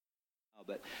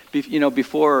But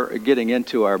before getting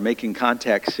into our Making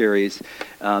Contact series,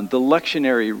 the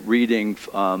lectionary reading,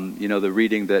 the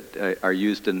reading that are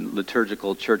used in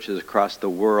liturgical churches across the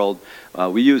world,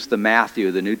 we use the Matthew,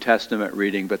 the New Testament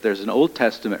reading, but there's an Old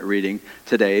Testament reading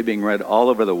today being read all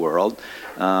over the world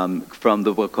from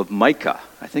the book of Micah.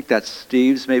 I think that's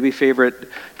Steve's maybe favorite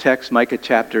text, Micah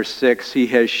chapter 6. He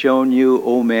has shown you,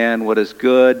 O man, what is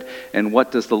good, and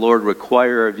what does the Lord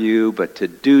require of you, but to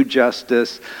do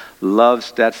justice, love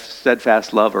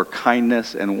steadfast love or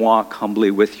kindness, and walk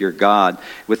humbly with your God.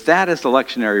 With that as the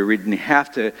lectionary reading, you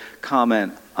have to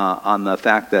comment on the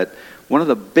fact that one of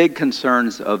the big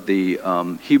concerns of the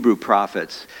Hebrew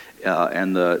prophets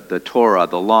and the Torah,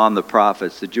 the law and the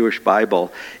prophets, the Jewish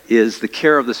Bible, is the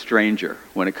care of the stranger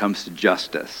when it comes to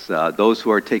justice, those who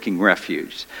are taking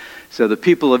refuge. So the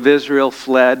people of Israel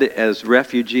fled as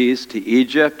refugees to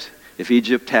Egypt. If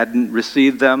Egypt hadn't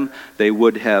received them, they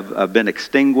would have been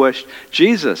extinguished.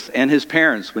 Jesus and his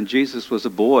parents, when Jesus was a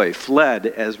boy, fled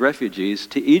as refugees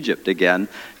to Egypt again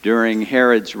during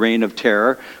Herod's reign of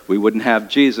terror. We wouldn't have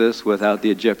Jesus without the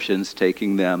Egyptians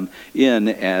taking them in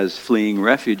as fleeing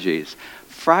refugees.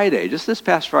 Friday, just this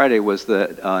past Friday, was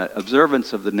the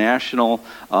observance of the National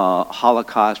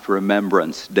Holocaust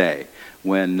Remembrance Day,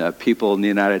 when people in the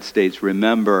United States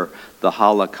remember the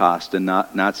Holocaust in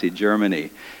Nazi Germany.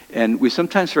 And we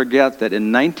sometimes forget that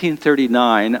in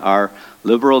 1939, our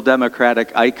liberal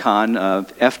democratic icon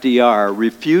of FDR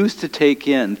refused to take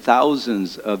in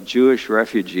thousands of Jewish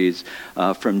refugees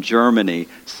from Germany,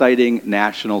 citing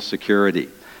national security.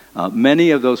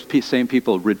 Many of those same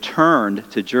people returned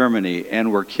to Germany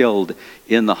and were killed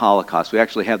in the Holocaust. We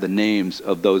actually have the names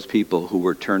of those people who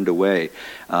were turned away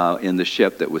in the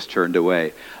ship that was turned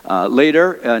away. Later,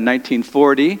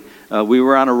 1940, we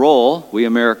were on a roll, we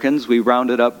Americans. We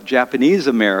rounded up Japanese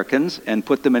Americans and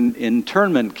put them in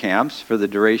internment camps for the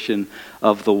duration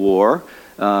of the war.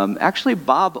 Actually,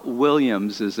 Bob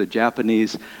Williams is a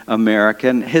Japanese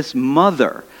American. His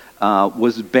mother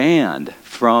was banned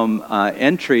from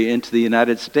entry into the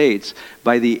United States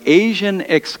by the Asian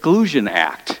Exclusion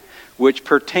Act, which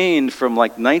pertained from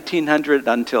like 1900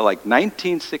 until like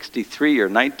 1963 or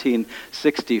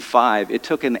 1965. It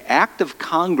took an act of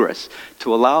Congress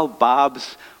to allow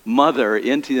Bob's mother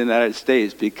into the United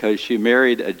States because she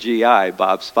married a GI,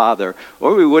 Bob's father,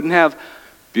 or we wouldn't have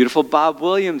beautiful Bob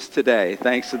Williams today,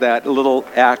 thanks to that little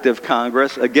act of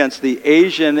Congress against the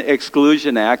Asian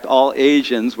Exclusion Act. All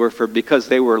Asians were, because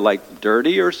they were like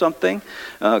dirty or something,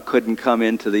 couldn't come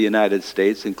into the United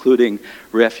States, including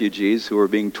refugees who were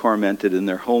being tormented in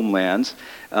their homelands.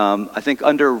 I think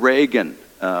under Reagan,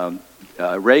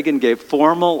 Reagan gave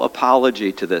formal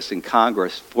apology to this in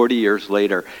Congress 40 years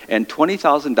later, and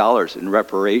 $20,000 in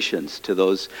reparations to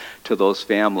those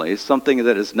families, something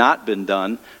that has not been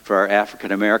done for our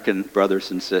African American brothers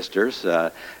and sisters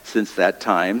since that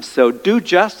time. So do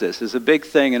justice is a big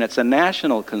thing, and it's a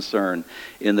national concern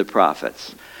in the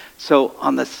prophets. So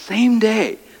on the same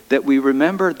day that we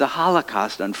remembered the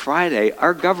Holocaust on Friday,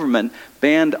 our government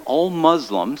banned all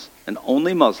Muslims, and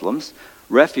only Muslims,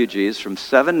 refugees from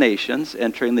 7 nations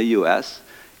entering the U.S.,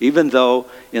 even though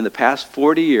in the past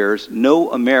 40 years,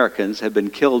 no Americans have been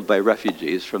killed by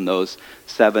refugees from those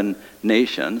 7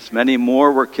 nations. Many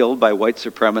more were killed by white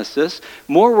supremacists.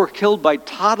 More were killed by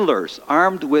toddlers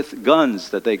armed with guns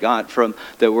that they got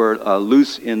that were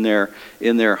loose in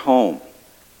their home.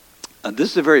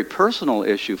 This is a very personal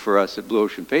issue for us at Blue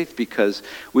Ocean Faith because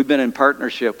we've been in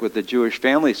partnership with the Jewish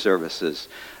Family Services.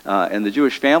 And the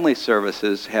Jewish Family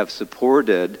Services have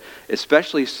supported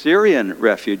especially Syrian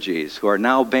refugees who are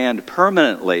now banned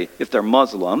permanently, if they're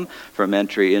Muslim, from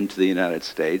entry into the United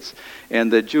States.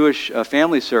 And the Jewish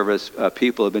Family Service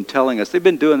people have been telling us, they've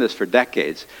been doing this for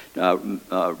decades,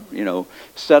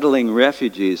 settling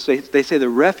refugees. They say the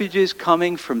refugees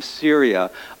coming from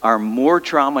Syria are more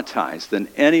traumatized than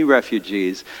any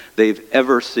refugees they've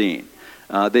ever seen.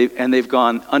 They've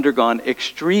undergone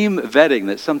extreme vetting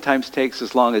that sometimes takes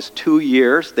as long as 2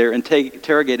 years. They're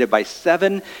interrogated by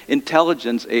 7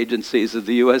 intelligence agencies of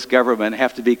the U.S. government,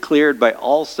 have to be cleared by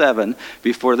all 7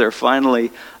 before they're finally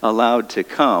allowed to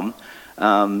come.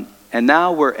 And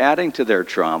now we're adding to their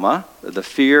trauma the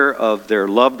fear of their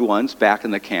loved ones back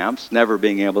in the camps, never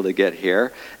being able to get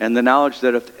here, and the knowledge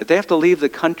that if they have to leave the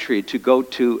country to go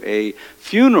to a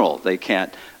funeral, they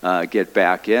can't get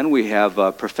back in. We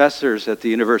have professors at the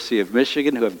University of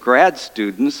Michigan who have grad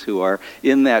students who are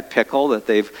in that pickle that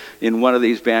they've, in one of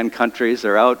these banned countries,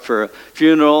 they're out for a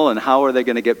funeral, and how are they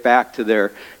going to get back to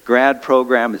their grad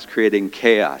program? Is creating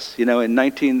chaos. In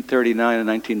 1939 and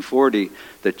 1940,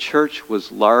 the church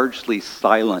was largely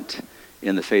silent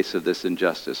in the face of this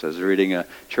injustice. I was reading a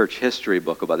church history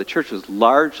book about it. The church was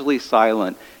largely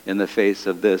silent in the face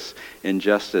of this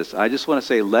injustice. I just want to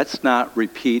say, let's not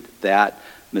repeat that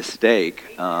mistake,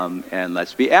 and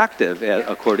let's be active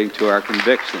according to our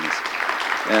convictions.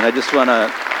 And I just want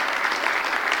to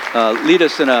lead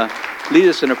us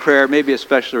in a prayer, maybe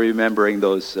especially remembering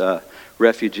those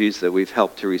refugees that we've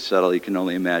helped to resettle. You can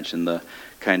only imagine the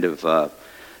kind of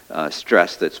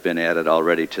stress that's been added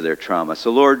already to their trauma.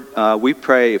 So Lord, we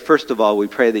pray, first of all, we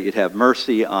pray that you'd have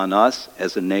mercy on us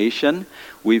as a nation.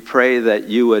 We pray that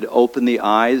you would open the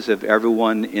eyes of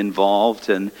everyone involved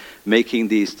in making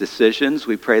these decisions.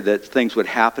 We pray that things would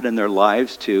happen in their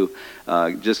lives to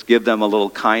just give them a little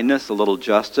kindness, a little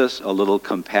justice, a little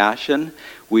compassion.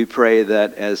 We pray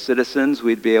that as citizens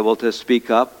we'd be able to speak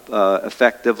up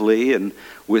effectively and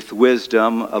with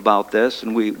wisdom about this.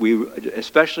 And we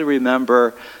especially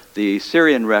remember the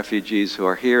Syrian refugees who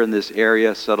are here in this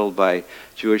area, settled by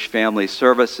Jewish Family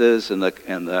Services, and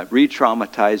the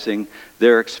re-traumatizing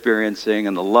they're experiencing,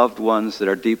 and the loved ones that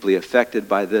are deeply affected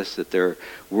by this, that they're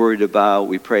worried about.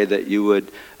 We pray that you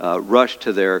would rush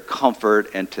to their comfort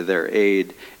and to their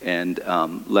aid, and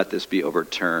let this be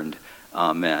overturned.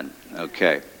 Amen.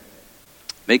 Okay.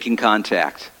 Making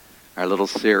Contact, our little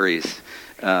series.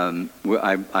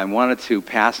 I wanted to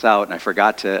pass out, and I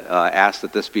forgot to ask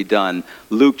that this be done,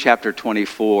 Luke chapter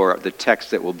 24, the text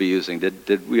that we'll be using.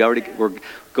 Did we already?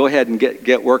 Go ahead and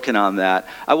get working on that.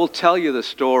 I will tell you the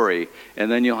story, and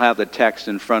then you'll have the text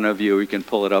in front of you. You can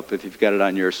pull it up if you've got it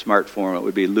on your smartphone. It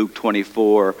would be Luke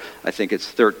 24. I think it's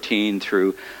 13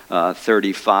 through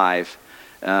 35.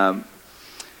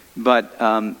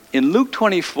 But in Luke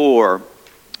 24,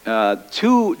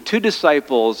 two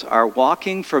disciples are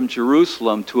walking from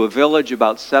Jerusalem to a village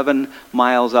about 7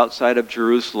 miles outside of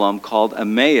Jerusalem called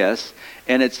Emmaus,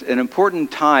 and it's an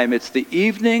important time. It's the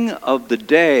evening of the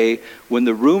day when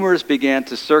the rumors began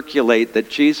to circulate that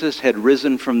Jesus had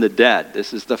risen from the dead.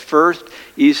 This is the first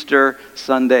Easter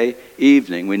Sunday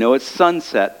evening. We know it's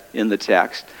sunset in the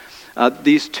text.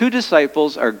 These two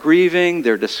disciples are grieving,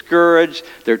 they're discouraged,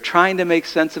 they're trying to make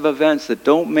sense of events that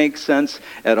don't make sense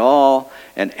at all.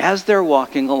 And as they're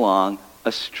walking along,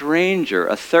 a stranger,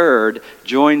 a third,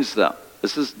 joins them.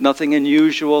 This is nothing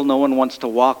unusual. No one wants to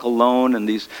walk alone in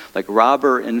these like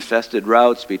robber-infested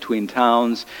routes between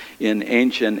towns in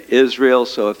ancient Israel.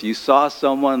 So if you saw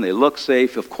someone, they look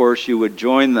safe, of course you would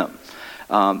join them.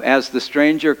 As the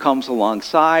stranger comes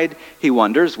alongside, he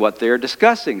wonders what they're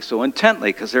discussing so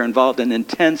intently, because they're involved in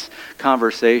intense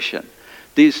conversation.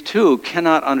 These two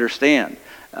cannot understand.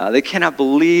 They cannot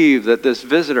believe that this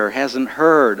visitor hasn't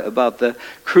heard about the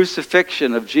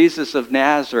crucifixion of Jesus of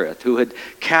Nazareth, who had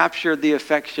captured the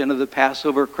affection of the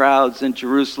Passover crowds in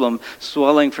Jerusalem,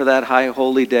 swelling for that high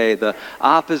holy day, the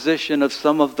opposition of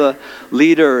some of the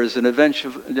leaders, and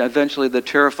eventually the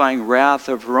terrifying wrath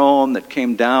of Rome that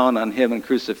came down on him in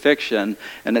crucifixion.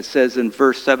 And it says in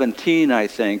verse 17, I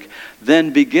think,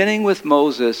 then beginning with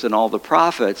Moses and all the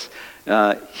prophets,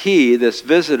 he, this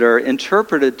visitor,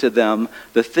 interpreted to them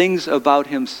the things about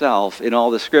himself in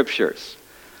all the scriptures.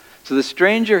 So the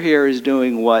stranger here is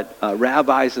doing what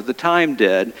rabbis at the time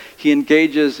did. He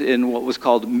engages in what was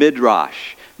called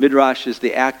midrash. Midrash is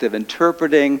the act of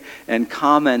interpreting and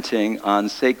commenting on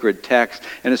sacred text,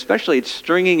 and especially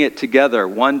stringing it together,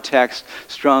 one text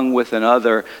strung with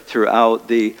another throughout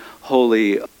the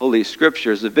holy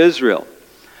scriptures of Israel.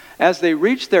 As they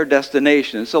reach their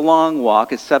destination, it's a long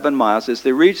walk, it's 7 miles. As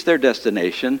they reach their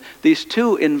destination, these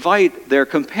two invite their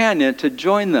companion to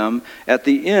join them at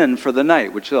the inn for the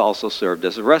night, which also served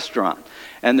as a restaurant.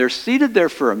 And they're seated there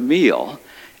for a meal.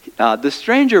 The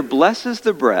stranger blesses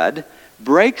the bread,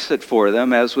 breaks it for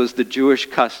them, as was the Jewish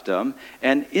custom,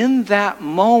 and in that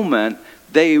moment,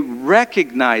 they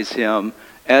recognize him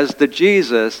as the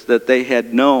Jesus that they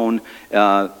had known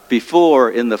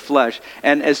before in the flesh.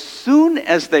 And as soon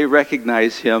as they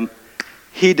recognize him,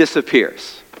 he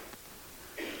disappears.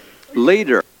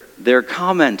 Later, they're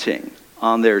commenting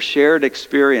on their shared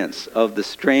experience of the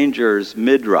stranger's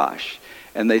midrash.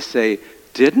 And they say,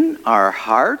 didn't our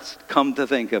hearts, come to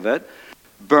think of it,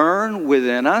 burn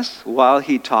within us while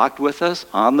he talked with us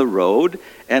on the road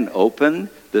and opened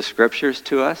the scriptures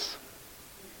to us?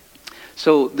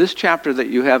 So this chapter that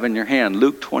you have in your hand,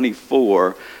 Luke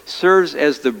 24, serves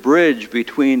as the bridge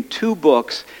between two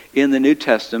books in the New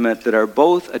Testament that are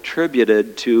both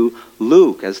attributed to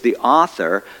Luke as the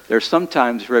author. They're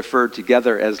sometimes referred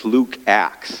together as Luke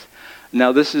Acts.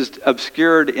 Now this is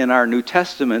obscured in our New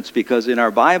Testaments because in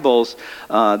our Bibles,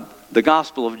 the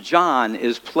Gospel of John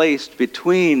is placed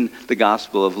between the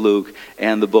Gospel of Luke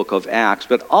and the book of Acts.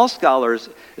 But all scholars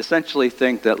essentially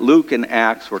think that Luke and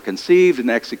Acts were conceived and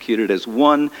executed as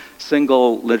one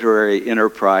single literary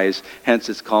enterprise, hence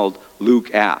it's called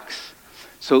Luke Acts.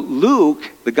 So Luke,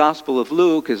 the Gospel of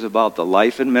Luke, is about the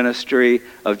life and ministry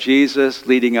of Jesus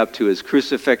leading up to his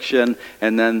crucifixion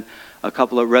and then a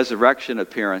couple of resurrection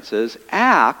appearances.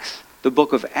 Acts, the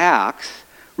book of Acts,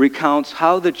 recounts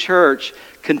how the church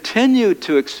continued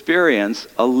to experience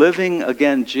a living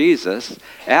again Jesus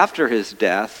after his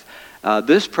death.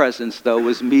 This presence, though,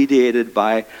 was mediated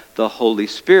by the Holy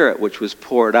Spirit, which was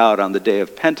poured out on the day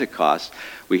of Pentecost.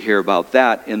 We hear about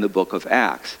that in the book of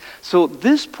Acts. So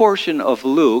this portion of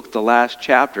Luke, the last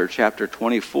chapter, chapter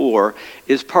 24,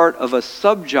 is part of a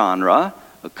subgenre,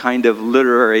 a kind of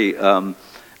literary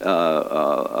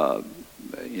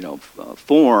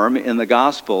form in the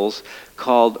Gospels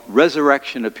called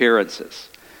resurrection appearances.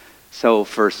 So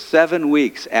for 7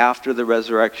 weeks after the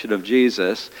resurrection of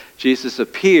Jesus, Jesus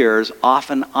appears off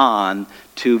and on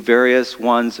to various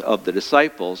ones of the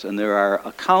disciples, and there are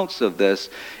accounts of this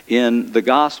in the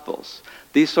Gospels.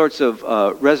 These sorts of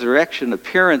resurrection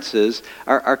appearances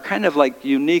are kind of like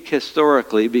unique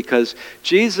historically because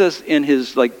Jesus in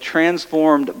his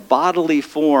transformed bodily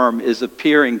form is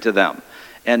appearing to them.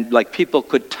 And people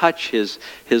could touch his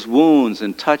wounds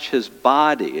and touch his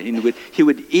body. And he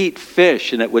would eat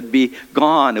fish and it would be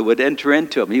gone. It would enter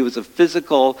into him. He was a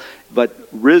physical but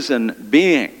risen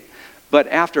being. But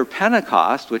after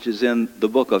Pentecost, which is in the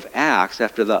book of Acts,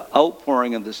 after the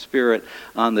outpouring of the Spirit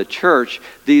on the church,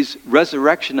 these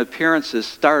resurrection appearances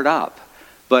start up,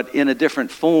 but in a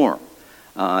different form.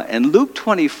 And Luke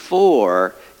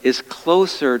 24 is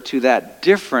closer to that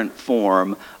different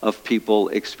form of people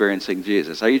experiencing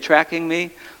Jesus. Are you tracking me?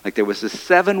 There was a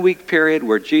 7-week period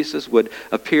where Jesus would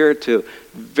appear to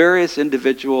various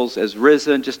individuals as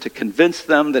risen, just to convince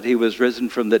them that he was risen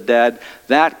from the dead.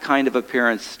 That kind of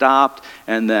appearance stopped,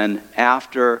 and then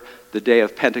after the day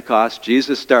of Pentecost,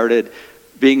 Jesus started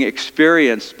being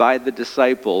experienced by the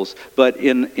disciples, but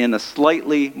in a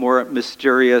slightly more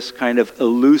mysterious, kind of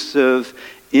elusive,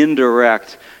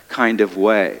 indirect kind of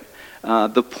way.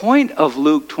 The point of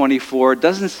Luke 24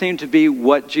 doesn't seem to be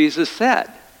what Jesus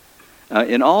said.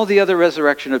 In all the other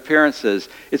resurrection appearances,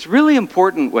 it's really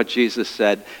important what Jesus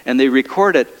said, and they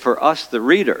record it for us, the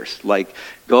readers,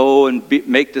 go and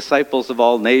make disciples of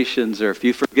all nations, or if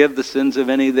you forgive the sins of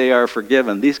any, they are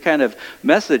forgiven. These kind of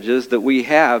messages that we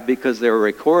have because they were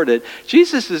recorded.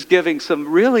 Jesus is giving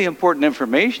some really important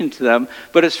information to them,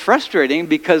 but it's frustrating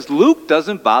because Luke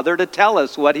doesn't bother to tell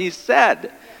us what he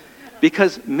said.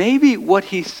 Because maybe what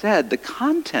he said, the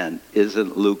content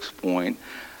isn't Luke's point.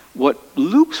 What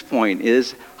Luke's point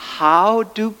is, how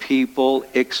do people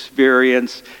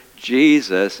experience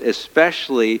Jesus,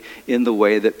 especially in the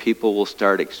way that people will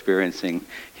start experiencing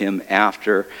him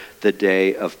after the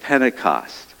day of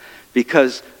Pentecost?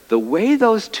 Because the way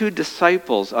those two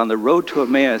disciples on the road to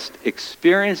Emmaus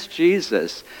experienced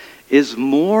Jesus is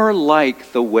more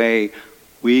like the way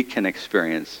we can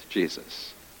experience Jesus.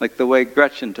 Like the way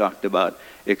Gretchen talked about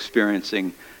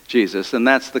experiencing Jesus. And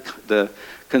that's the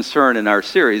concern in our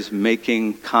series,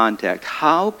 Making Contact.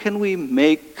 How can we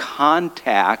make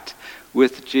contact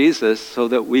with Jesus so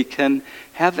that we can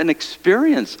have an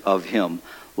experience of him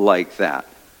like that?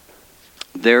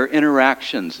 Their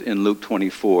interactions in Luke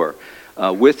 24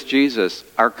 with Jesus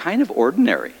are kind of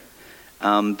ordinary.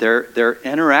 Their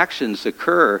interactions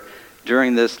occur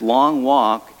during this long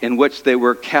walk in which they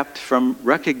were kept from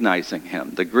recognizing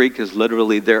him. The Greek is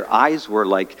literally, their eyes were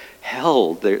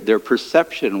held. Their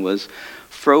perception was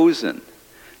frozen.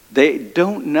 They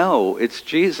don't know it's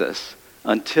Jesus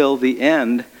until the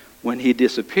end when he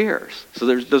disappears. So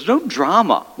there's no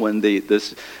drama when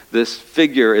this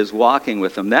figure is walking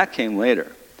with them. That came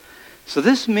later. So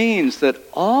this means that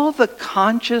all the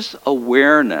conscious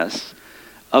awareness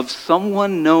of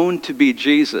someone known to be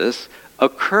Jesus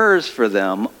occurs for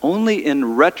them only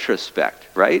in retrospect,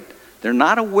 right? They're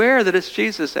not aware that it's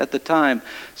Jesus at the time.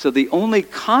 So the only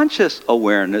conscious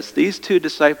awareness these two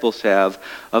disciples have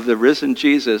of the risen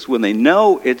Jesus when they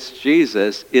know it's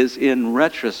Jesus is in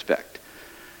retrospect.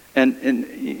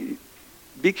 And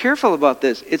be careful about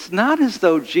this. It's not as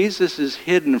though Jesus is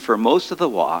hidden for most of the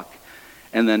walk,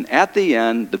 and then at the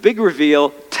end, the big reveal,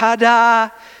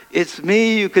 ta-da! It's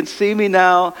me, you can see me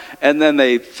now. And then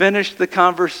they finish the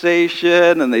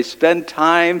conversation and they spend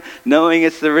time knowing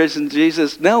it's the risen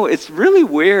Jesus. No, it's really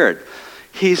weird.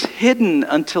 He's hidden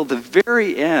until the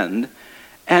very end.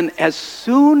 And as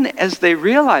soon as they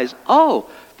realize, oh,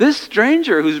 this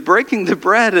stranger who's breaking the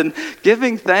bread and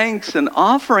giving thanks and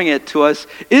offering it to us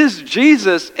is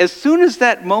Jesus. As soon as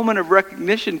that moment of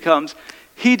recognition comes,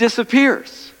 he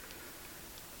disappears.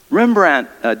 Rembrandt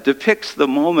depicts the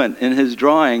moment in his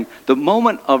drawing, the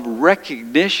moment of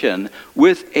recognition,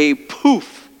 with a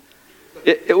poof.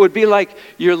 It would be like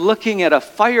you're looking at a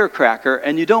firecracker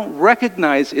and you don't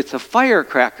recognize it's a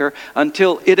firecracker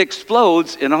until it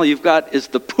explodes and all you've got is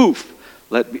the poof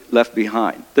left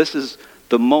behind. This is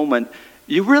the moment.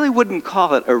 You really wouldn't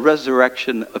call it a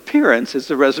resurrection appearance.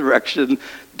 It's a resurrection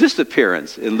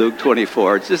disappearance in Luke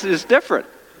 24. It's different.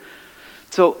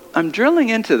 So I'm drilling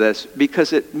into this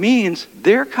because it means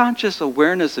their conscious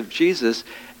awareness of Jesus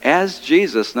as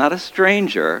Jesus, not a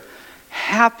stranger,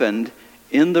 happened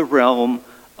in the realm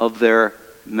of their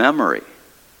memory.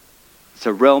 It's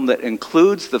a realm that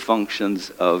includes the functions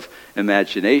of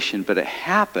imagination, but it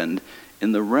happened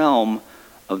in the realm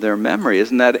of their memory.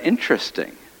 Isn't that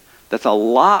interesting? That's a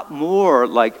lot more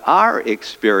like our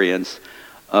experience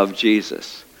of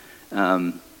Jesus.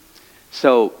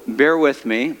 So bear with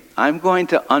me. I'm going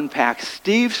to unpack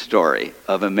Steve's story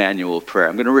of Emmanuel Prayer.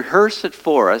 I'm going to rehearse it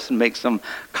for us and make some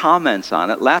comments on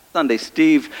it. Last Sunday,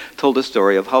 Steve told a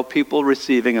story of how people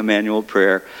receiving Emmanuel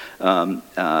Prayer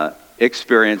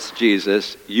experienced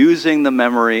Jesus using the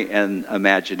memory and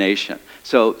imagination.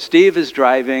 So Steve is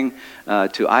driving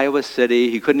to Iowa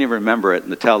City. He couldn't even remember it in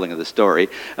the telling of the story,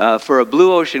 for a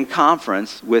Blue Ocean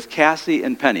conference with Cassie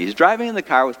and Penny. He's driving in the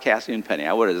car with Cassie and Penny.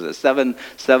 What is it, a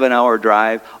seven-hour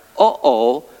drive?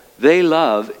 They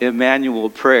love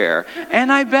Emmanuel Prayer.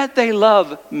 And I bet they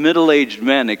love middle-aged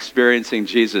men experiencing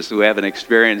Jesus who haven't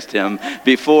experienced him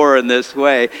before in this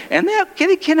way. And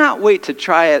they cannot wait to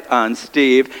try it on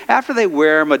Steve. After they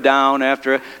wear him down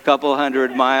after a couple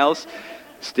hundred miles,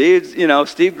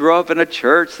 Steve grew up in a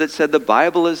church that said the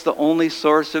Bible is the only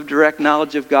source of direct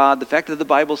knowledge of God. The fact that the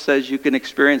Bible says you can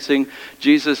experiencing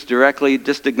Jesus directly,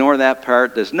 just ignore that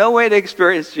part. There's no way to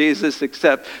experience Jesus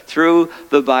except through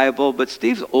the Bible. But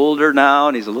Steve's older now,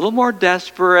 and he's a little more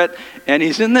desperate, and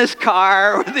he's in this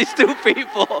car with these two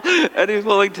people, and he's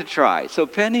willing to try. So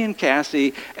Penny and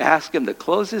Cassie ask him to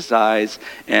close his eyes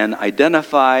and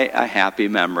identify a happy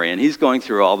memory. And he's going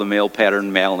through all the male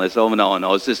pattern maleness. Oh,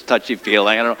 no, it's this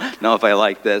touchy-feely. I don't know if I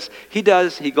like this. He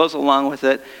does. He goes along with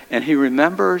it, and he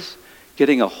remembers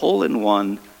getting a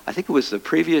hole-in-one, I think it was the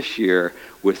previous year,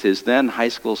 with his then high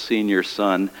school senior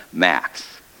son,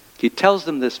 Max. He tells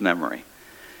them this memory.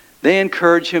 They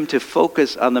encourage him to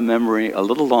focus on the memory a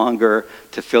little longer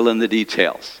to fill in the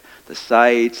details. The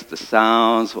sights, the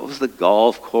sounds, what was the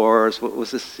golf course, what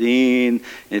was the scene,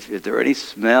 if there were any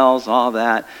smells, all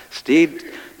that.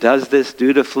 Steve does this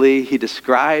dutifully. He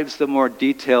describes the more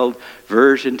detailed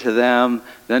version to them.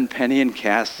 Then Penny and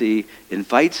Cassie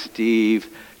invite Steve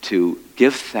to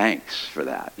give thanks for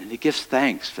that. And he gives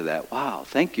thanks for that. Wow,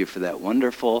 thank you for that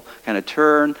wonderful, kind of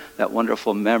turn that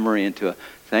wonderful memory into a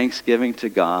thanksgiving to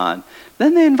God.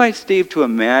 Then they invite Steve to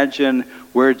imagine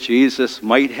where Jesus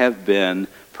might have been,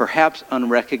 perhaps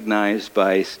unrecognized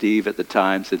by Steve at the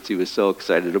time since he was so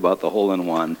excited about the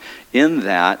hole-in-one, in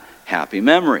that happy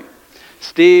memory.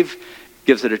 Steve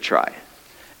gives it a try.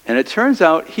 And it turns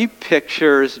out he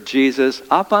pictures Jesus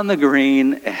up on the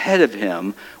green ahead of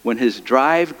him when his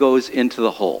drive goes into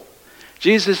the hole.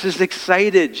 Jesus is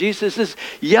excited. Jesus is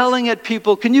yelling at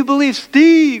people, "Can you believe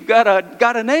Steve got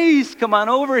an ace? Come on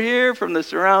over here," from the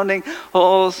surrounding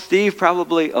holes. Steve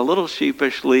probably a little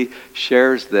sheepishly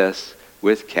shares this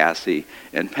with Cassie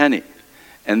and Penny.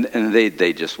 And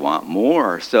they just want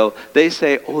more. So they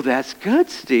say, "Oh, that's good,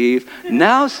 Steve.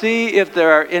 Now see if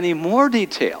there are any more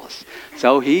details."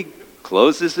 So he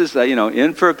closes his,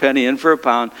 in for a penny, in for a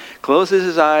pound, closes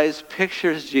his eyes,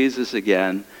 pictures Jesus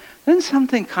again. Then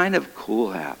something kind of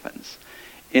cool happens.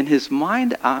 In his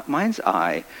mind's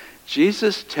eye,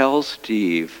 Jesus tells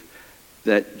Steve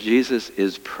that Jesus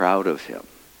is proud of him.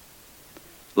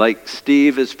 Like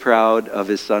Steve is proud of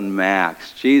his son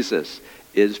Max, Jesus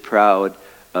is proud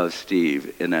of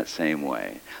Steve in that same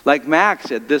way. Like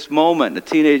Max at this moment, a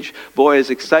teenage boy is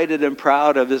excited and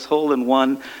proud of his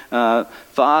hole-in-one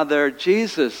father.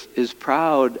 Jesus is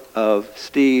proud of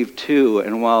Steve too.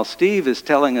 And while Steve is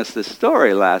telling us this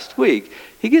story last week,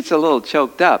 he gets a little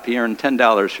choked up. He earned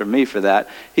 $10 from me for that.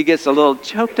 He gets a little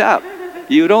choked up.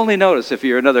 You'd only notice if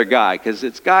you're another guy, because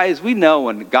it's guys, we know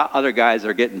when other guys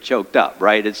are getting choked up,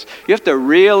 right? You have to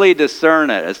really discern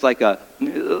it. It's like a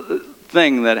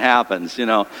thing that happens,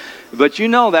 But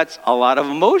that's a lot of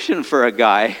emotion for a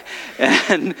guy.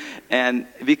 And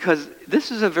because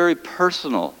this is a very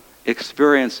personal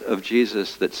experience of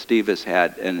Jesus that Steve has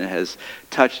had and has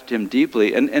touched him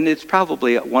deeply. And it's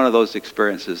probably one of those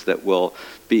experiences that will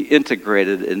be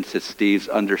integrated into Steve's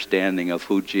understanding of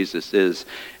who Jesus is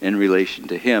in relation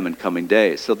to him in coming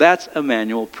days. So that's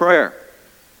Emmanuel prayer.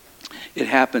 It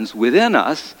happens within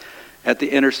us at the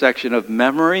intersection of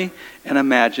memory and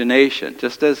imagination,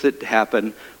 just as it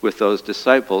happened with those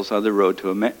disciples on the road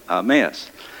to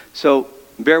Emmaus. So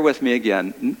bear with me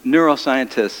again.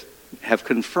 Neuroscientists have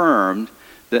confirmed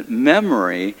that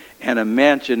memory and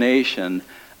imagination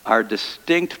are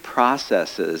distinct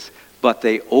processes, but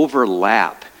they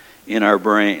overlap in our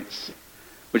brains,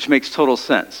 which makes total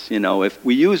sense. You know, if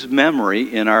we use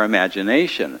memory in our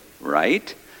imagination,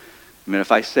 right? I mean,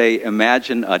 if I say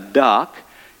imagine a duck,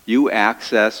 you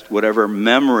accessed whatever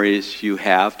memories you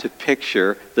have to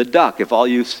picture the duck. If all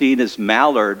you've seen is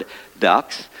mallard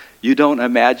ducks, you don't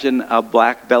imagine a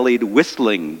black-bellied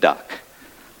whistling duck.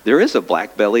 There is a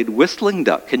black-bellied whistling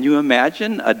duck. Can you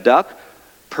imagine a duck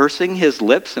pursing his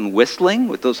lips and whistling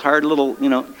with those hard little,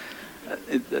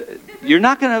 you're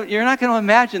not going to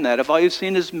imagine that if all you've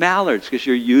seen is mallards, because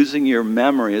you're using your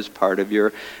memory as part of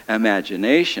your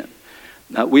imagination.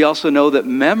 We also know that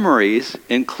memories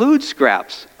include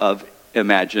scraps of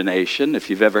imagination. If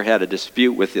you've ever had a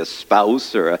dispute with your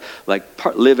spouse or a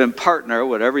live-in partner,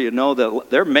 whatever, you know that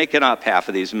they're making up half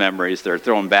of these memories they're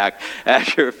throwing back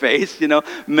at your face. You know,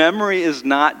 memory is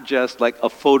not just like a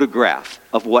photograph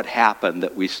of what happened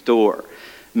that we store.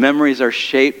 Memories are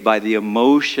shaped by the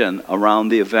emotion around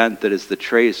the event that is the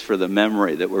trace for the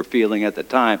memory that we're feeling at the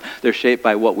time. They're shaped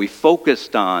by what we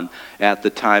focused on at the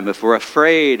time. If we're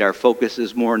afraid, our focus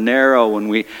is more narrow when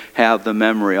we have the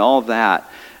memory, all that.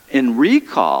 In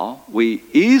recall, we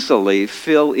easily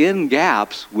fill in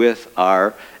gaps with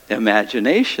our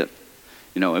imagination.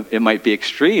 You know, it might be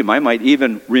extreme. I might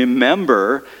even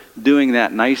remember doing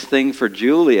that nice thing for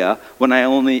Julia when I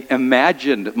only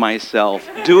imagined myself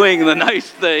doing the nice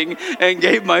thing and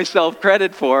gave myself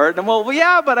credit for it. And well,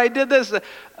 yeah, but I did this.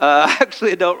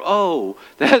 Actually, I don't. Oh,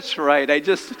 that's right. I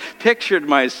just pictured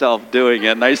myself doing it,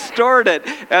 and I stored it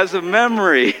as a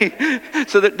memory.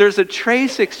 So that there's a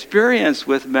trace experience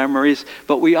with memories,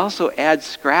 but we also add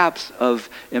scraps of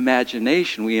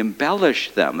imagination. We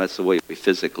embellish them. That's the way we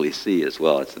physically see as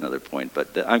well. That's another point.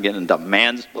 But I'm getting into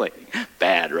mansplaining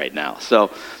bad right now.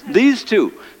 So these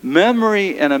two,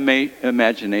 memory and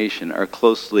imagination, are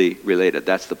closely related.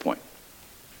 That's the point.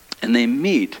 And they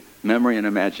meet, memory and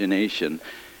imagination,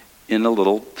 in a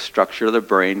little structure of the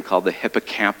brain called the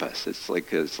hippocampus. It's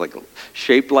like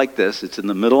shaped like this. It's in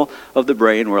the middle of the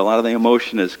brain where a lot of the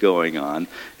emotion is going on.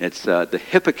 It's the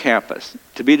hippocampus,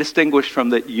 to be distinguished from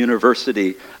the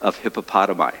University of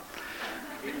Hippopotami.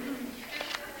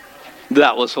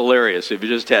 That was hilarious. If you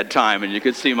just had time and you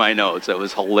could see my notes, that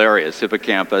was hilarious.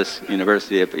 Hippocampus,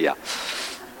 University of, yeah.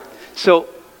 So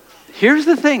here's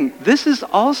the thing. This is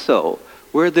also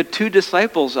where the two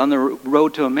disciples on the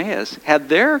road to Emmaus had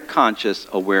their conscious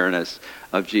awareness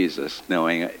of Jesus,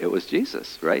 knowing it was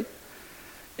Jesus, right?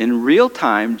 In real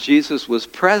time, Jesus was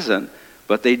present,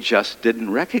 but they just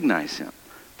didn't recognize him.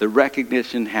 The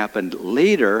recognition happened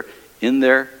later in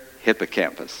their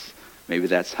hippocampus. Maybe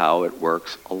that's how it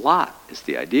works a lot, is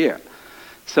the idea.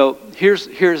 So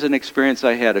here's an experience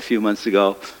I had a few months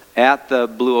ago at the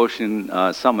Blue Ocean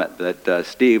Summit that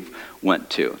Steve went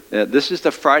to. This is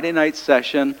the Friday night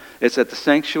session. It's at the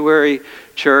Sanctuary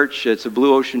Church. It's a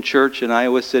Blue Ocean Church in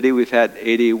Iowa City. We've had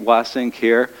A.D. Wasink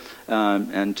here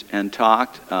and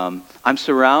talked. I'm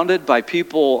surrounded by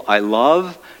people I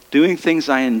love, doing things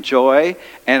I enjoy,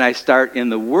 and I start in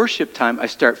the worship time, I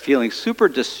start feeling super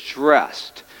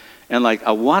distressed and like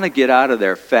I want to get out of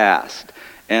there fast,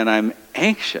 and I'm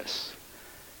anxious.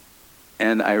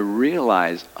 And I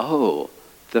realized,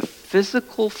 the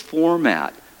physical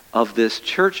format of this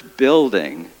church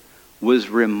building was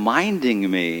reminding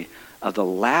me of the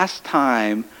last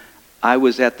time I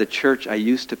was at the church I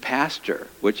used to pastor,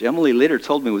 which Emily later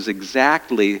told me was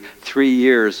exactly 3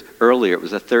 years earlier. It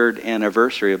was the third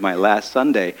anniversary of my last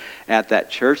Sunday at that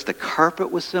church. The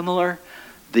carpet was similar.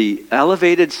 The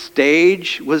elevated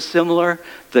stage was similar.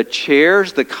 The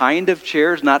chairs, the kind of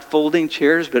chairs, not folding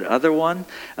chairs, but other one.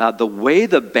 The way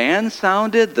the band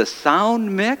sounded, the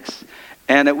sound mix,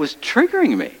 and it was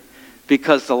triggering me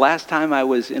because the last time I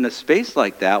was in a space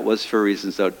like that was for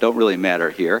reasons that don't really matter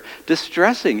here,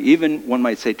 distressing, even one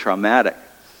might say traumatic.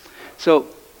 So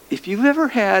if you've ever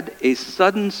had a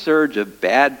sudden surge of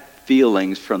bad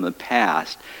feelings from the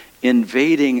past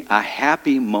invading a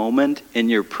happy moment in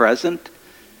your present,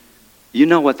 you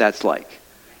know what that's like.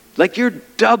 Like you're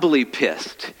doubly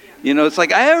pissed. You know, it's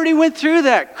like, I already went through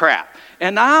that crap.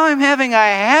 And now I'm having a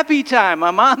happy time.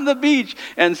 I'm on the beach,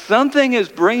 and something is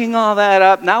bringing all that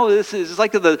up. Now it's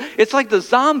like the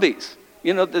zombies.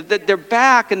 You know, they're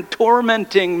back and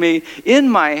tormenting me in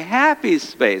my happy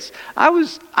space. I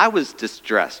was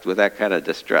distressed with that kind of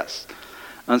distress.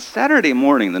 On Saturday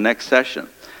morning, the next session,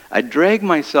 I dragged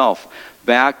myself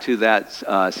back to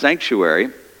that sanctuary,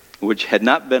 which had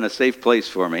not been a safe place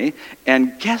for me.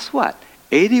 And guess what?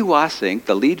 A.D. Wassink,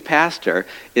 the lead pastor,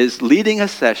 is leading a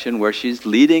session where she's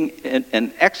leading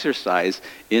an exercise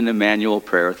in Emmanuel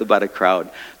prayer with about a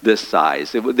crowd this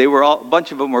size. A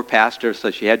bunch of them were pastors,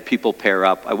 so she had people pair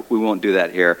up. We won't do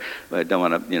that here. I don't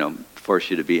want to, force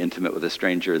you to be intimate with a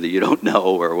stranger that you don't know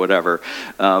or whatever.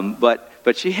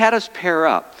 But she had us pair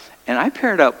up, and I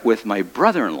paired up with my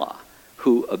brother-in-law,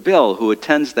 Bill, who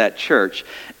attends that church,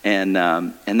 and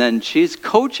then she's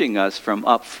coaching us from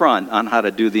up front on how to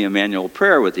do the Emmanuel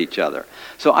prayer with each other.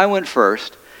 So I went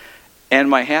first, and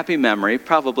my happy memory,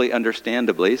 probably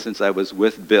understandably, since I was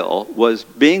with Bill, was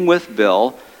being with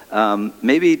Bill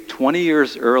maybe 20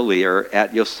 years earlier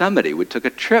at Yosemite. We took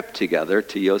a trip together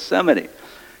to Yosemite.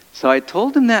 So I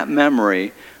told him that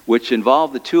memory, which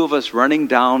involved the two of us running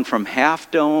down from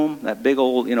Half Dome, that big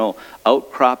old,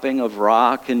 outcropping of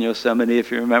rock in Yosemite,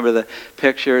 if you remember the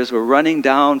pictures. We're running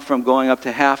down from going up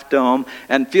to Half Dome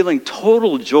and feeling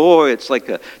total joy. It's like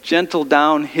a gentle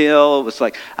downhill. It was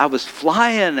like I was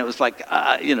flying. It was like,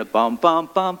 bum, bum,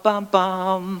 bum, bum, bum,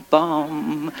 bum,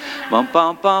 bum,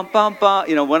 bum, bum, bum,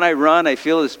 bum. When I run, I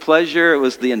feel this pleasure. It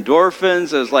was the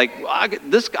endorphins. It was like, I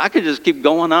could just keep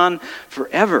going on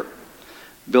forever.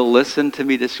 Bill listened to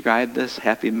me describe this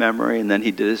happy memory, and then he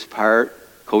did his part,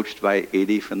 coached by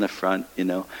A.D. from the front,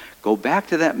 Go back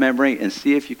to that memory and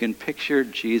see if you can picture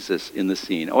Jesus in the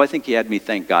scene. Oh, I think he had me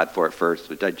thank God for it first,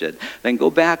 which I did. Then go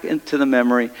back into the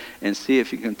memory and see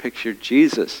if you can picture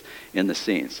Jesus in the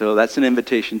scene. So that's an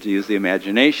invitation to use the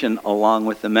imagination along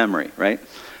with the memory, right?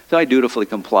 So I dutifully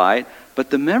complied, but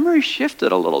the memory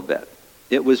shifted a little bit.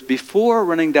 It was before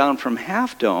running down from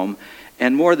Half Dome,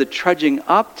 and more the trudging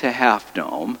up to Half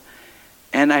Dome.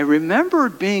 And I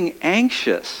remembered being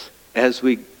anxious as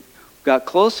we got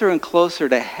closer and closer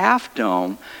to Half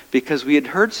Dome because we had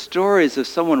heard stories of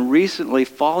someone recently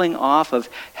falling off of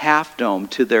Half Dome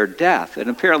to their death. And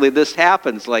apparently this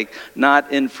happens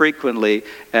not infrequently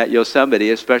at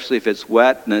Yosemite, especially if it's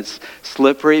wet and it's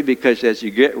slippery, because as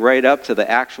you get right up to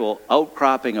the actual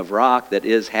outcropping of rock that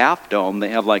is Half Dome, they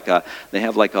have like a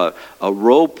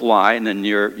rope line, and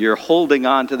you're holding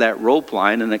on to that rope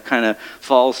line, and it kind of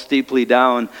falls steeply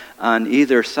down on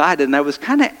either side. And I was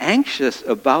kind of anxious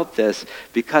about this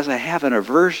because I have an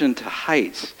aversion to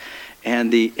heights.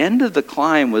 And the end of the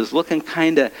climb was looking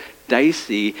kind of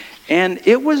dicey. And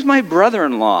it was my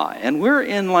brother-in-law. And we're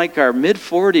in our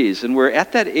mid-40s. And we're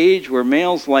at that age where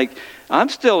males I'm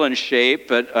still in shape,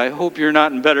 but I hope you're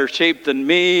not in better shape than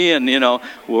me. And,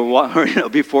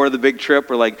 before the big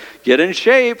trip, we're get in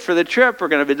shape for the trip. We're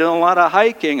going to be doing a lot of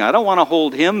hiking. I don't want to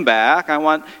hold him back. I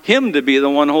want him to be the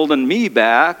one holding me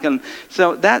back. And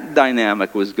so that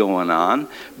dynamic was going on.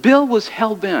 Bill was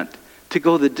hell-bent to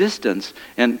go the distance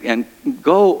and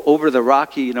go over the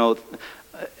rocky,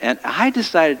 and I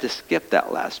decided to skip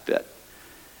that last bit.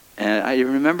 And I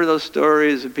remember those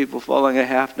stories of people falling a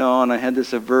Half Dome. I had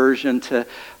this aversion to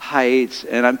heights.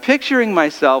 And I'm picturing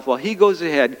myself while he goes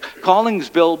ahead, calling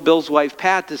Bill's wife,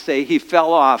 Pat, to say he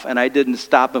fell off, and I didn't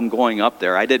stop him going up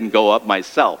there. I didn't go up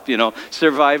myself.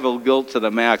 Survival guilt to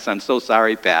the max. I'm so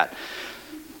sorry, Pat.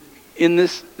 In the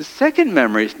second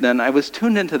memory, then, I was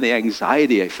tuned into the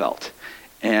anxiety I felt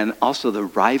and also the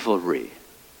rivalry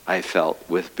I felt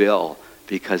with Bill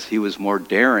because he was more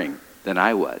daring than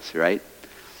I was, right?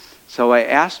 So I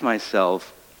asked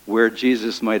myself where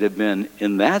Jesus might have been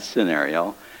in that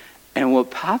scenario, and what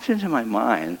popped into my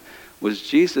mind was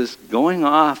Jesus going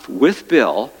off with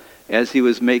Bill as he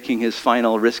was making his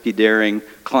final risky daring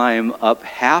climb up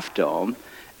Half Dome,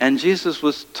 and Jesus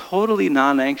was totally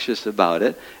non-anxious about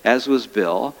it, as was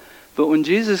Bill. But when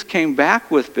Jesus came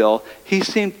back with Bill, he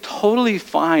seemed totally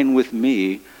fine with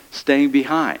me staying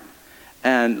behind.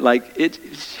 And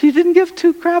he didn't give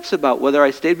two craps about whether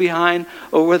I stayed behind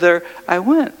or whether I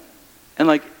went.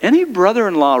 And any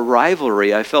brother-in-law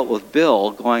rivalry I felt with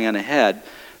Bill going on ahead,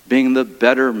 being the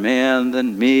better man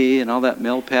than me and all that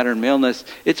male pattern maleness,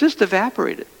 it just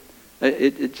evaporated.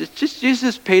 It just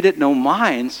Jesus paid it no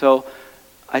mind, so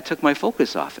I took my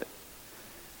focus off it.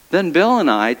 Then Bill and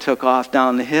I took off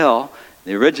down the hill,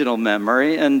 the original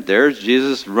memory, and there's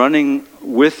Jesus running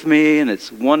with me, and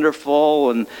it's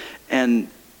wonderful. And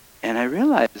I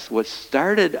realized what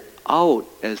started out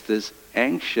as this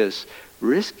anxious,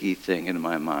 risky thing in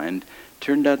my mind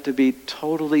turned out to be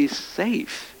totally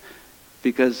safe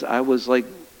because I was like,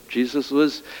 Jesus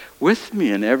was with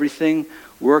me and everything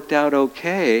worked out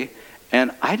okay.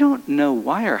 And I don't know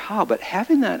why or how, but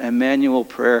having that Emmanuel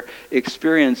prayer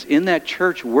experience in that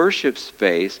church worship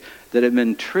space that had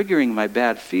been triggering my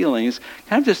bad feelings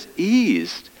kind of just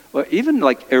eased, or even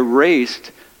like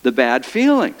erased the bad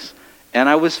feelings. And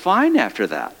I was fine after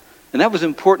that. And that was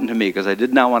important to me because I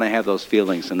did not want to have those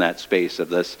feelings in that space of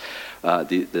this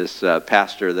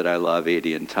pastor that I love,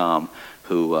 Adie and Tom,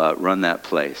 who run that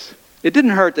place. It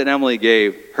didn't hurt that Emily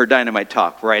gave her dynamite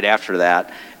talk right after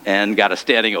that and got a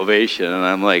standing ovation, and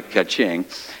I'm like, ka-ching.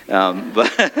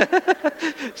 But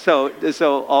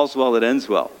so all's well that ends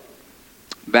well.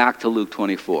 Back to Luke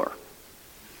 24.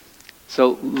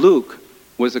 So Luke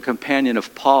was a companion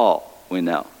of Paul, we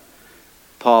know.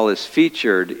 Paul is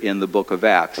featured in the book of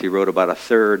Acts. He wrote about a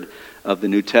third of the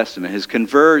New Testament. His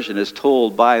conversion is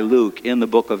told by Luke in the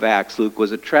book of Acts. Luke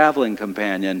was a traveling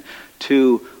companion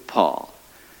to Paul.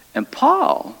 And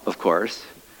Paul, of course,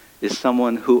 is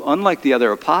someone who, unlike the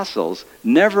other apostles,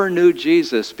 never knew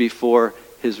Jesus before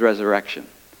his resurrection.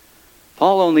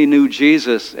 Paul only knew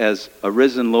Jesus as a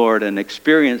risen Lord and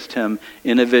experienced him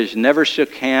in a vision, never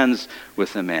shook hands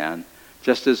with the man,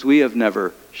 just as we have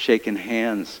never shaken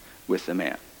hands with the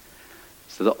man.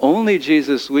 So the only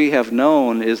Jesus we have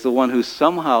known is the one who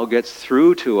somehow gets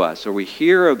through to us, or we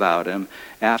hear about him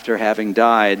after having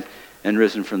died and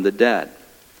risen from the dead.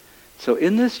 So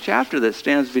in this chapter that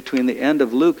stands between the end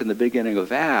of Luke and the beginning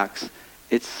of Acts,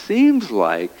 it seems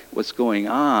like what's going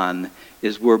on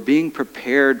is we're being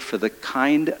prepared for the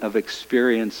kind of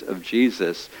experience of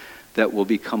Jesus that will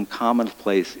become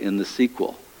commonplace in the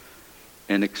sequel,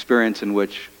 an experience in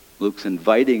which Luke's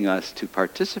inviting us to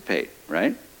participate,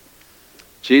 right?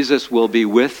 Jesus will be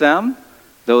with them,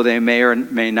 though they may or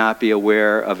may not be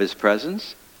aware of his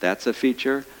presence. That's a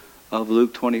feature of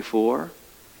Luke 24.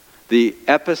 The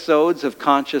episodes of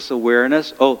conscious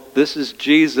awareness, oh, this is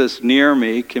Jesus near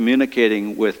me,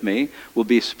 communicating with me, will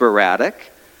be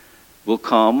sporadic, will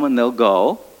come and they'll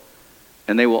go,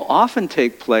 and they will often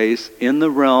take place in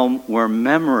the realm where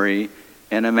memory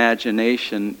and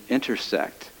imagination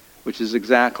intersect, which is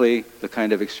exactly the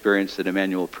kind of experience that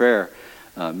Emmanuel prayer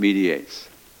mediates.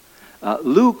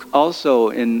 Luke also,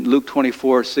 in Luke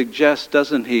 24, suggests,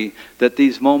 doesn't he, that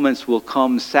these moments will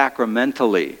come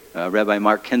sacramentally. Rabbi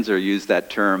Mark Kinzer used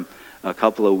that term a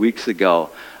couple of weeks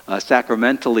ago.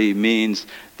 Sacramentally means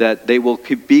that they will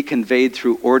be conveyed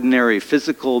through ordinary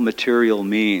physical, material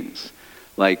means,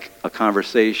 like a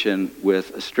conversation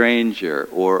with a stranger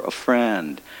or a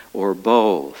friend or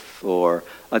both, or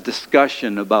a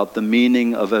discussion about the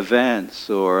meaning of events,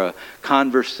 or a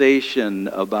conversation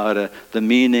about the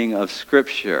meaning of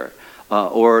Scripture,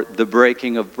 or the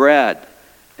breaking of bread,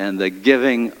 and the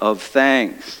giving of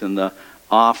thanks, and the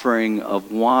offering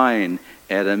of wine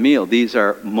at a meal. These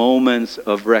are moments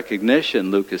of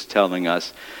recognition, Luke is telling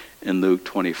us in Luke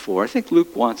 24. I think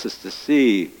Luke wants us to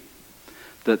see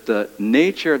that the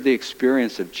nature of the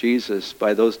experience of Jesus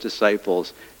by those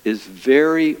disciples is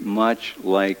very much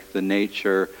like the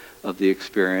nature of the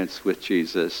experience with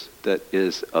Jesus that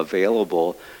is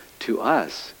available to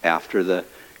us after the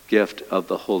gift of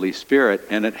the Holy Spirit.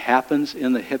 And it happens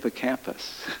in the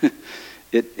hippocampus.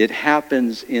 It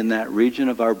happens in that region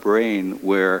of our brain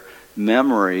where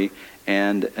memory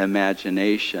and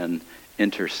imagination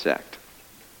intersect.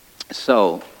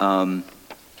 So,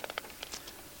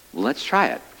 let's try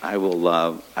it. I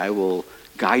will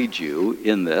guide you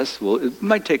in this. Well, it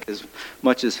might take as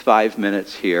much as 5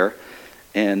 minutes here.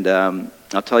 And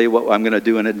I'll tell you what I'm going to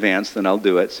do in advance, then I'll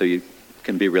do it so you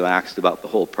can be relaxed about the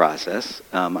whole process.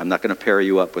 I'm not going to pair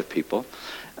you up with people.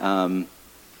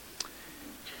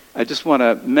 I just want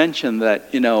to mention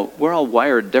that, we're all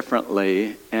wired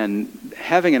differently, and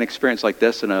having an experience like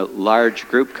this in a large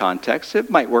group context, it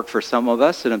might work for some of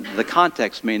us, and the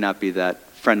context may not be that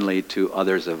friendly to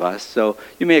others of us. So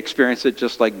you may experience it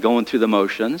just like going through the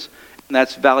motions, and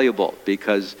that's valuable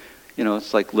because,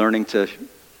 it's like learning to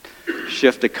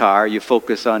shift a car. You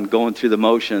focus on going through the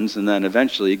motions, and then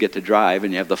eventually you get to drive,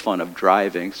 and you have the fun of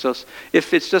driving. So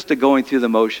if it's just a going through the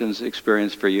motions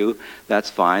experience for you,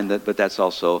 that's fine, but that's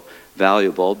also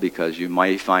valuable because you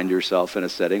might find yourself in a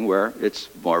setting where it's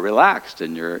more relaxed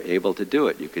and you're able to do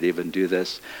it. You could even do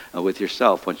this with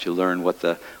yourself once you learn what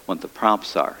the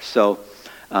prompts are. So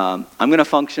I'm going to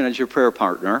function as your prayer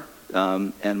partner,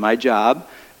 and my job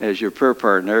as your prayer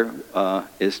partner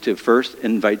is to first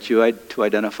invite you to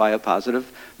identify a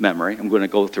positive memory. I'm going to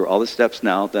go through all the steps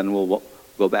now, then we'll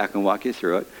go back and walk you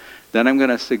through it. Then I'm going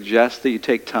to suggest that you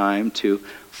take time to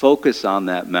focus on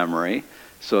that memory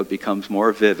so it becomes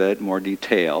more vivid, more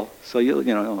detail. So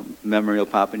memory will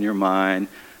pop in your mind.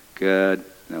 Good.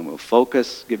 And we'll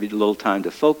focus, give you a little time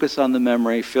to focus on the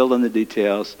memory, fill in the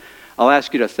details. I'll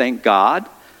ask you to thank God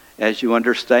as you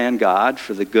understand God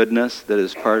for the goodness that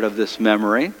is part of this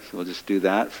memory. So we'll just do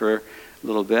that for a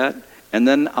little bit. And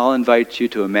then I'll invite you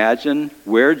to imagine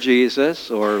where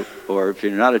Jesus, or if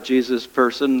you're not a Jesus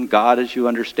person, God as you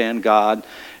understand God,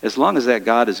 as long as that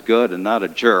God is good and not a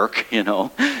jerk,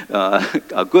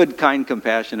 a good, kind,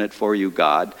 compassionate for you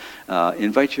God,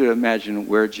 invite you to imagine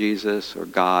where Jesus or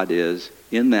God is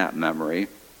in that memory.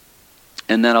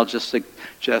 And then I'll just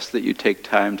suggest that you take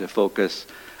time to focus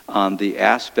on the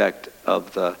aspect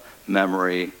of the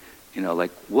memory,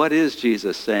 like what is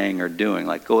Jesus saying or doing?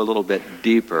 Like go a little bit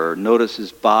deeper. Notice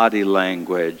his body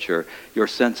language or your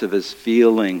sense of his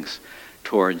feelings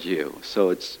towards you.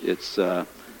 So it's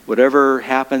whatever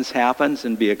happens,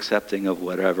 and be accepting of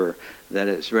whatever that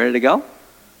is. Ready to go?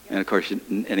 And of course,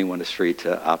 anyone is free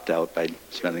to opt out by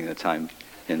spending the time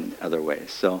in other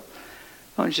ways. So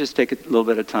why don't you just take a little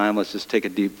bit of time. Let's just take a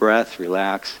deep breath,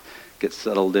 relax, get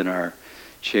settled in our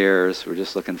chairs. We're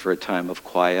just looking for a time of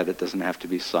quiet. It doesn't have to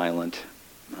be silent.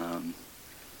 I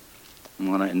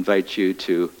want to invite you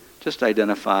to just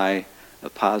identify a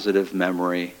positive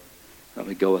memory.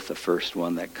 Probably go with the first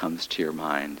one that comes to your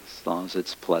mind, as long as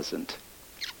it's pleasant.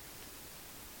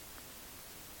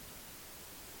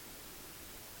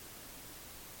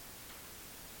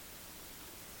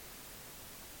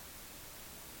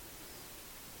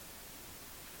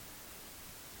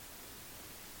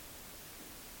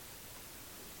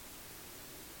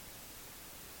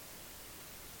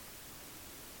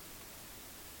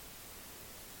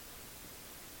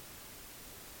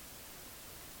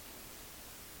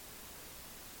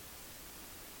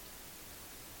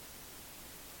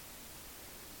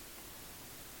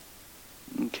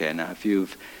 Okay, now if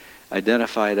you've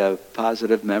identified a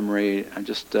positive memory,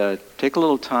 just take a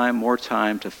little time, more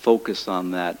time to focus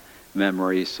on that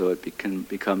memory so it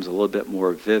becomes a little bit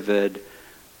more vivid,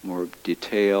 more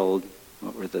detailed.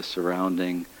 What were the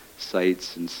surrounding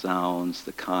sights and sounds,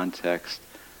 the context,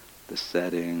 the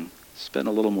setting? Spend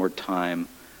a little more time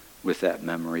with that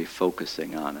memory,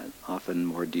 focusing on it. Often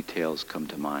more details come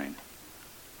to mind.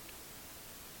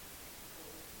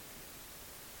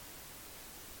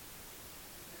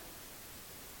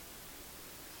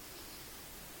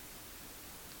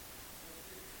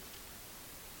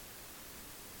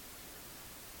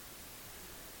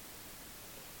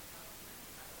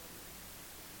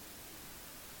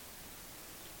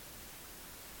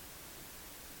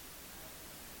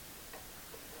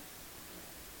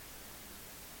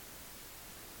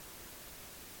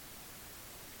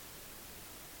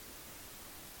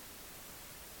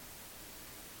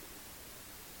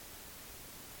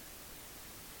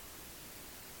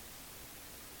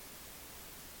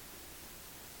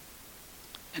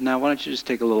 And now why don't you just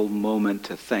take a little moment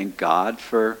to thank God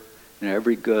for,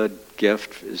 every good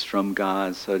gift is from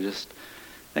God. So just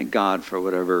thank God for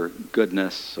whatever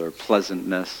goodness or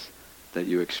pleasantness that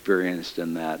you experienced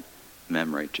in that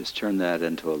memory. Just turn that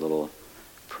into a little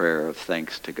prayer of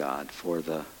thanks to God for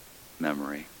the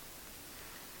memory.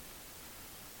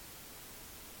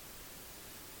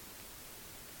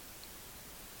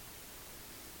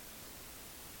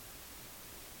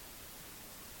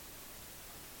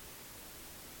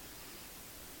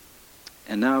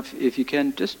 And now if you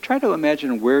can, just try to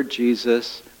imagine where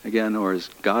Jesus, again, or as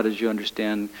God as you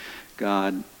understand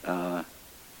God,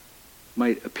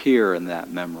 might appear in that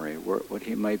memory, what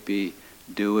he might be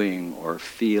doing or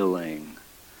feeling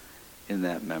in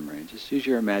that memory. Just use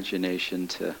your imagination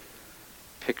to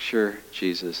picture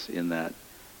Jesus in that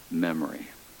memory.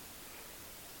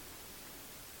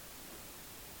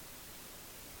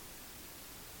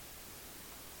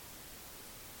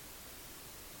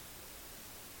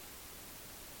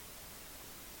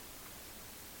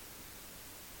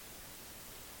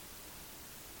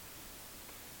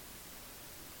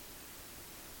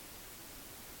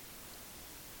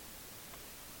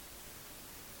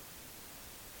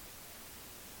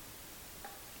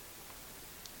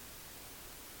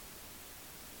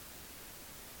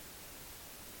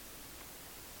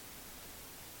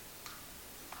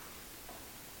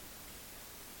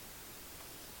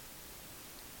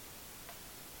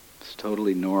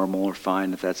 Totally normal or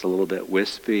fine if that's a little bit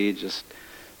wispy. Just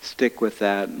stick with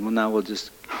that. And now we'll just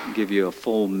give you a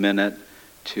full minute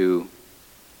to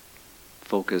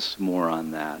focus more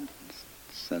on that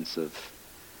sense of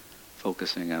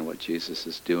focusing on what Jesus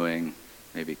is doing,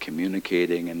 maybe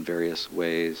communicating in various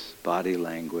ways, body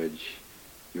language,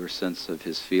 your sense of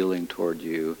his feeling toward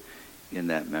you in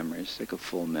that memory. Just take a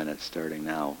full minute starting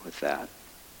now with that.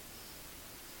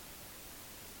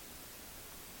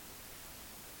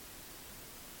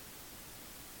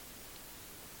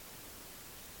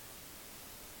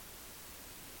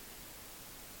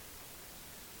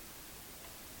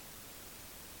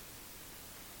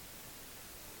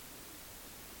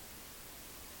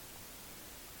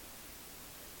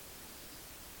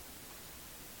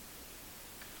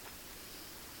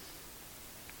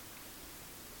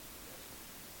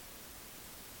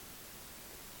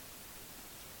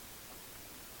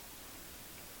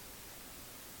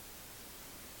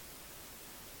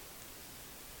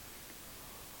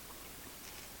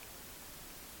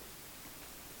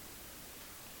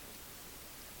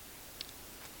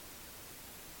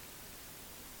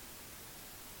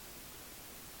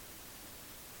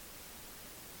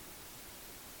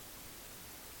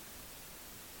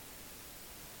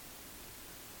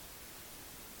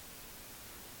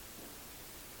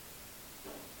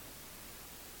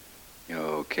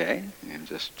 Okay, and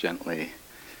just gently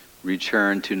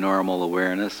return to normal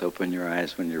awareness. Open your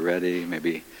eyes when you're ready.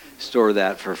 Maybe store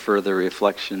that for further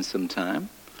reflection sometime.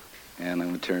 And I'm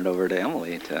going to turn it over to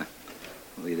Emily to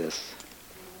lead us.